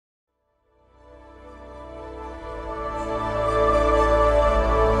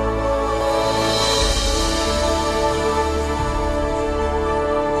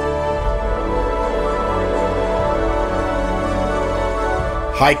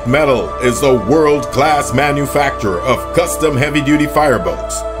Hike Metal is a world-class manufacturer of custom heavy-duty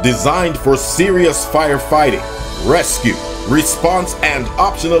fireboats designed for serious firefighting, rescue, response, and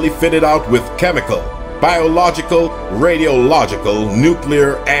optionally fitted out with chemical, biological, radiological,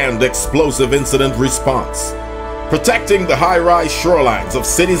 nuclear, and explosive incident response. Protecting the high-rise shorelines of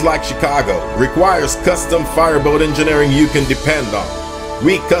cities like Chicago requires custom fireboat engineering you can depend on.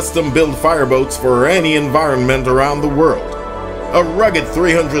 We custom build fireboats for any environment around the world. A rugged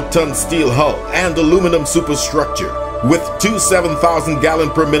 300-ton steel hull and aluminum superstructure with two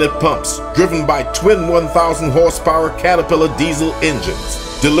 7,000-gallon-per-minute pumps driven by twin 1,000-horsepower Caterpillar diesel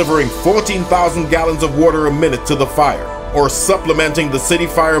engines, delivering 14,000 gallons of water a minute to the fire, or supplementing the city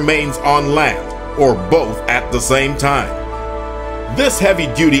fire mains on land, or both at the same time. This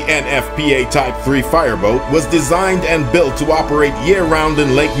heavy-duty NFPA Type 3 fireboat was designed and built to operate year-round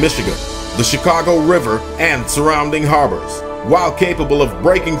in Lake Michigan, the Chicago River, and surrounding harbors, while capable of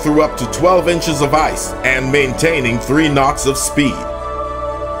breaking through up to 12 inches of ice and maintaining 3 knots of speed.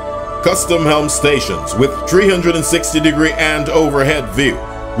 Custom helm stations with 360-degree and overhead view,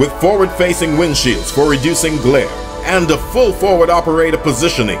 with forward-facing windshields for reducing glare, and a full forward operator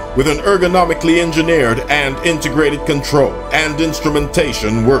positioning with an ergonomically engineered and integrated control and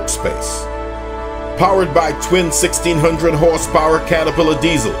instrumentation workspace. Powered by twin 1,600 horsepower Caterpillar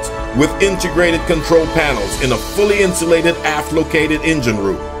diesels with integrated control panels in a fully insulated aft-located engine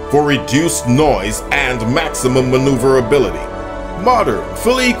room for reduced noise and maximum maneuverability. Modern,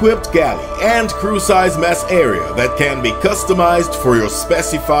 fully equipped galley and crew-size mess area that can be customized for your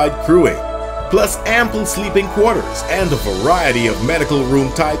specified crewing, plus ample sleeping quarters and a variety of medical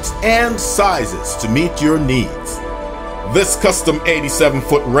room types and sizes to meet your needs. This custom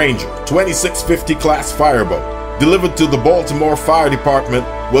 87-foot Ranger 2650 class fireboat, delivered to the Baltimore Fire Department,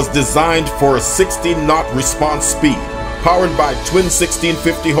 was designed for a 60-knot response speed, powered by twin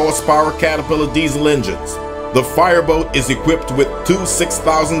 1650 horsepower Caterpillar diesel engines. The fireboat is equipped with two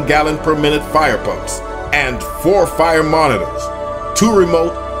 6,000-gallon-per-minute fire pumps and 4 fire monitors, 2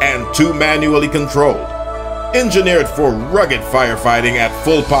 remote and 2 manually controlled. Engineered for rugged firefighting at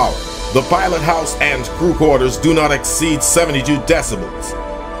full power, the pilot house and crew quarters do not exceed 72 decibels.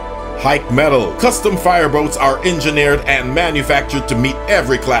 Hike Metal custom fireboats are engineered and manufactured to meet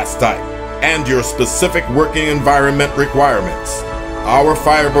every class type and your specific working environment requirements. Our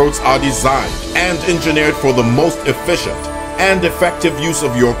fireboats are designed and engineered for the most efficient and effective use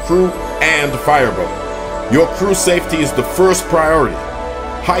of your crew and fireboat. Your crew safety is the first priority.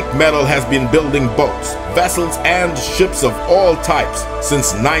 Hike Metal has been building boats, vessels, and ships of all types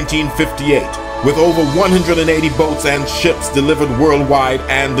since 1958, with over 180 boats and ships delivered worldwide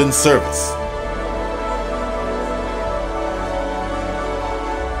and in service.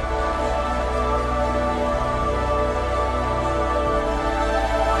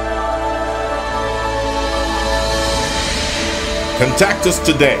 Contact us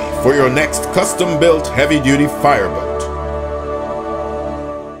today for your next custom-built heavy-duty fireboat.